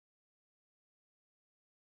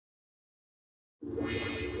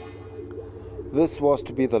This was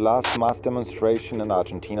to be the last mass demonstration in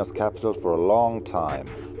Argentina's capital for a long time.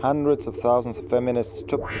 Hundreds of thousands of feminists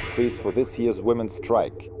took the streets for this year's women's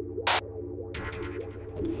strike.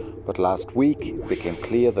 But last week it became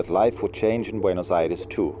clear that life would change in Buenos Aires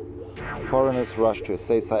too. Foreigners rushed to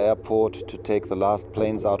Ezeiza airport to take the last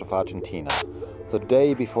planes out of Argentina. The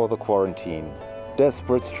day before the quarantine,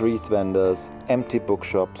 desperate street vendors, empty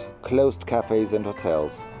bookshops, closed cafes and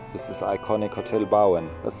hotels. This is iconic Hotel Bauen,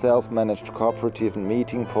 a self-managed cooperative and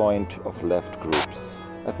meeting point of left groups.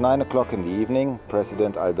 At 9 o'clock in the evening,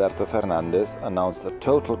 President Alberto Fernandez announced a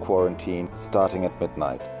total quarantine starting at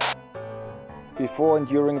midnight. Before and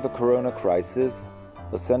during the Corona crisis,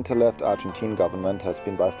 the center-left Argentine government has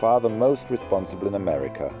been by far the most responsible in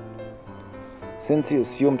America. Since he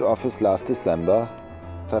assumed office last December,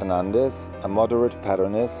 Fernandez, a moderate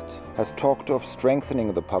Peronist, has talked of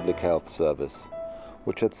strengthening the public health service,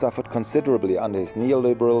 which had suffered considerably under his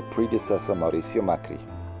neoliberal predecessor Mauricio Macri.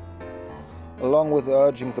 Along with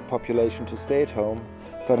urging the population to stay at home,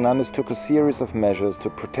 Fernandez took a series of measures to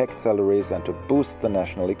protect salaries and to boost the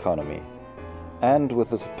national economy. And with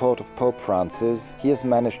the support of Pope Francis, he has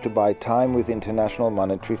managed to buy time with the International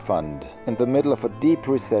Monetary Fund. In the middle of a deep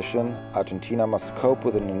recession, Argentina must cope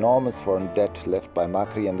with an enormous foreign debt left by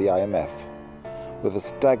Macri and the IMF. With a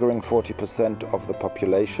staggering 40% of the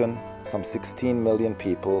population, some 16 million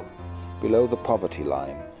people, below the poverty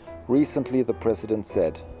line. Recently the president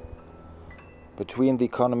said, "Between the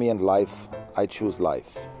economy and life, I choose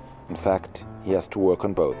life." In fact, he has to work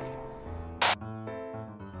on both.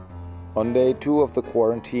 On day 2 of the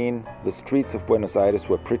quarantine, the streets of Buenos Aires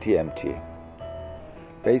were pretty empty.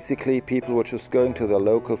 Basically, people were just going to their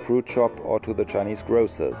local fruit shop or to the Chinese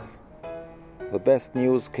grocers. The best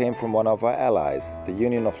news came from one of our allies, the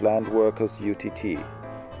Union of Land Workers, UTT.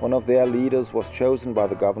 One of their leaders was chosen by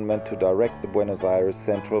the government to direct the Buenos Aires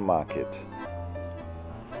central market.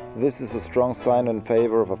 This is a strong sign in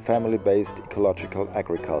favor of a family-based ecological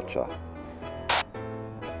agriculture.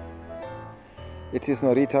 It is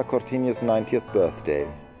Norita Cortiño's 90th birthday.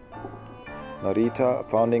 Norita, a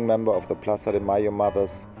founding member of the Plaza de Mayo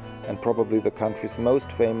Mothers and probably the country's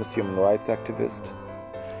most famous human rights activist,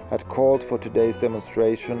 had called for today's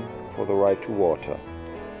demonstration for the right to water.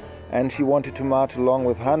 And she wanted to march along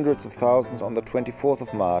with hundreds of thousands on the 24th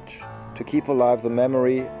of March to keep alive the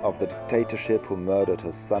memory of the dictatorship who murdered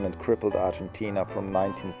her son and crippled Argentina from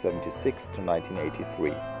 1976 to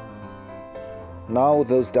 1983. Now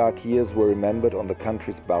those dark years were remembered on the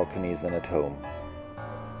country's balconies and at home.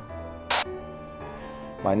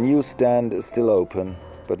 My newsstand is still open,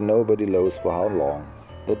 but nobody knows for how long.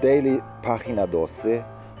 The daily Página 12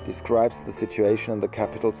 describes the situation in the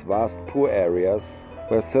capital's vast poor areas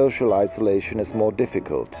where social isolation is more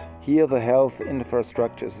difficult. Here the health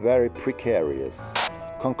infrastructure is very precarious.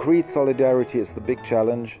 Concrete solidarity is the big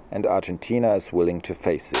challenge, and Argentina is willing to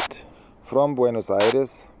face it. From Buenos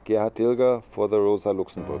Aires, Gerhard Dilger for the Rosa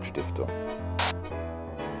Luxemburg Stiftung.